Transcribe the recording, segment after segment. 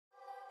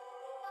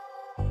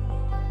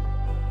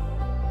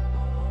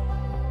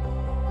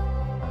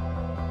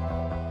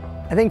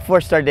I think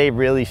Fourstardave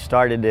really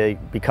started to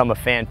become a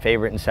fan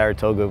favorite in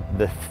Saratoga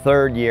the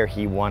third year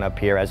he won up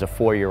here as a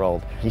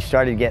 4-year-old. He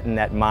started getting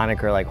that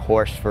moniker like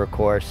horse for a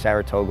course,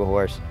 Saratoga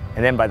horse.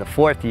 And then by the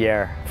 4th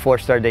year,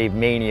 Fourstardave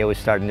mania was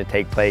starting to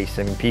take place.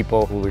 I mean,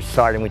 people who were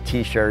starting with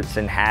t-shirts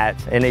and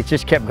hats, and it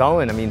just kept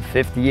going. I mean,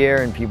 5th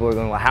year, and people were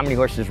going, well, how many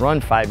horses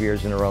run 5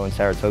 years in a row in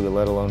Saratoga,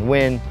 let alone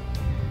win?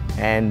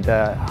 And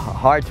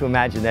hard to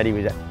imagine that he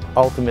would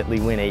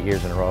ultimately win 8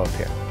 years in a row up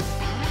here.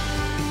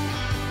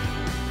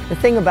 The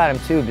thing about him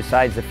too,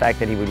 besides the fact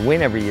that he would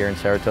win every year in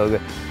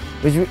Saratoga,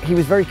 was he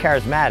was very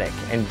charismatic,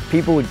 and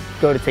people would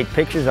go to take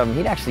pictures of him.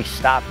 He'd actually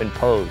stop and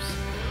pose,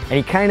 and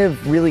he kind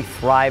of really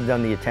thrived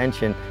on the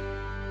attention.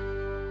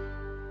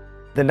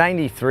 The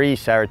 '93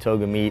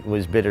 Saratoga meet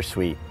was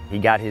bittersweet. He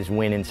got his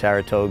win in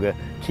Saratoga,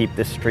 keep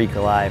the streak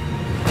alive,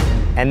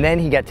 and then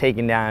he got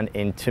taken down,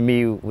 and to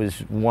me was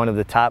one of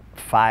the top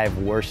 5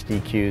 worst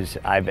DQs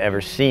I've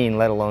ever seen,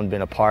 let alone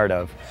been a part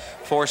of.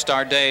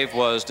 Fourstardave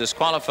was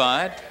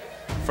disqualified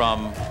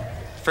from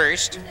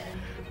first.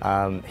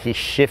 He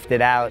shifted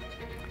out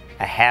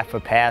a half a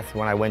path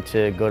when I went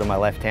to go to my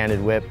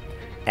left-handed whip,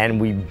 and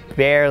we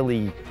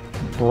barely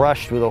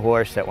brushed with a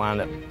horse that wound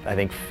up, I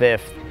think,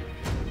 5th.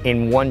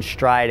 In one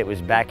stride, it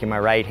was back in my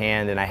right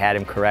hand, and I had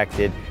him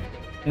corrected.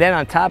 And then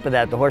on top of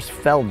that, the horse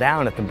fell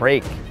down at the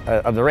break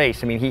of the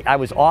race. I mean, I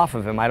was off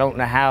of him. I don't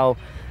know how.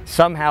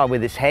 Somehow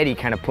with his head, he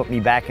kind of put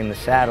me back in the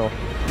saddle.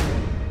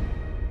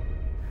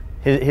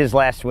 His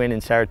last win in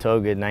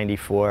Saratoga in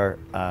 '94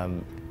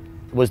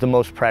 was the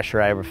most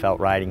pressure I ever felt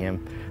riding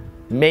him.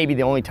 Maybe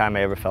the only time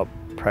I ever felt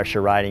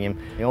pressure riding him.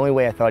 The only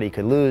way I thought he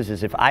could lose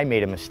is if I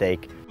made a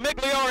mistake.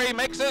 Migliore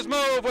makes his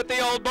move with the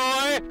old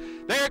boy.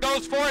 There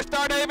goes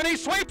Fourstardave, and he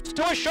sweeps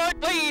to a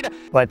short lead.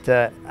 But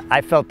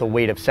I felt the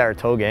weight of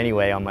Saratoga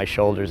anyway on my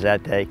shoulders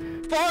that day.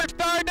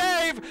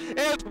 Fourstardave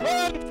is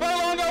one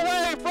furlong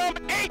away from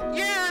 8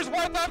 years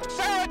worth of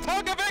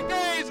Saratoga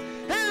victories.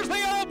 Here's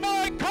the old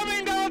boy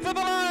coming down to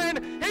the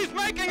line. He's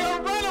making a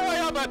runaway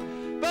of it.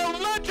 The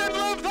legend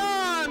lives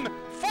on.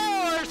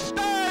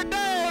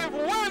 Fourstardave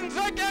wins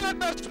again at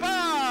the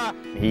Spa.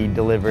 He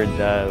delivered,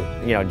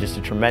 you know, just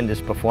a tremendous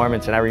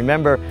performance. And I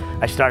remember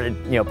I started,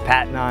 you know,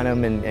 patting on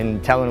him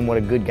and telling him what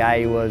a good guy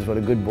he was, what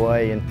a good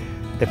boy. And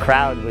the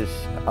crowd was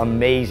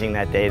amazing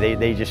that day.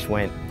 They just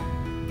went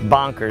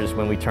bonkers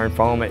when we turned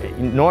for home.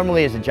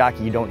 Normally as a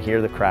jockey, you don't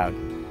hear the crowd.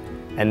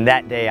 And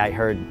that day I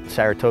heard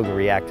Saratoga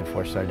react to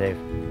Fourstardave.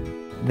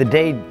 The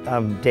day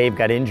Dave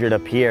got injured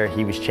up here,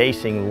 he was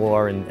chasing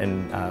Migliore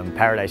and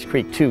Paradise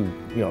Creek, 2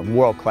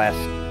 world-class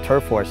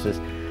turf horses,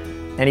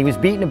 and he was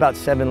beaten about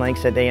 7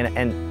 lengths that day,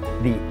 and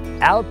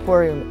the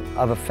outpouring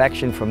of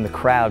affection from the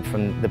crowd,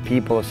 from the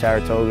people of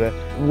Saratoga,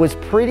 was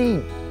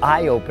pretty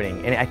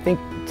eye-opening, and I think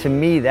to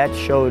me that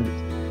showed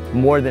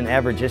more than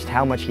ever just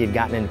how much he had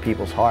gotten into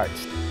people's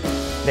hearts.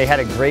 They had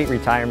a great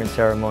retirement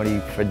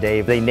ceremony for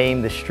Dave. They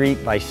named the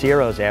street by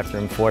Ciro's after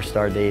him,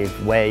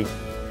 Fourstardave Way.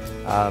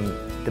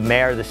 The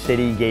mayor of the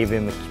city gave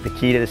him the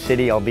key to the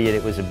city, albeit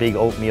it was a big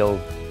oatmeal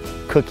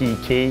cookie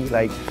key,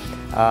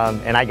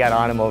 and I got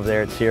on him over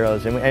there at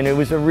Ciro's, and it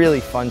was a really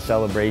fun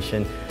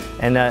celebration,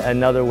 and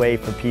another way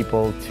for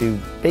people to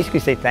basically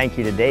say thank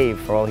you to Dave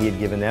for all he had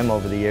given them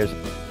over the years.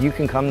 You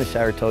can come to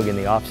Saratoga in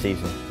the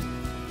off-season.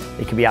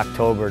 It could be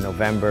October,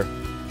 November.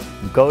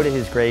 Go to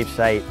his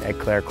gravesite at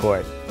Clare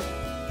Court,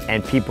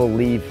 and people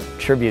leave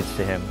tributes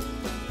to him,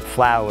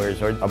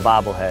 flowers or a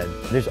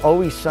bobblehead. There's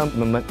always some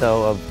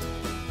memento of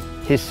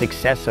his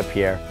success up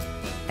here,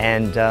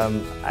 and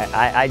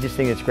I just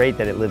think it's great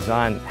that it lives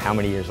on how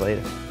many years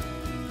later.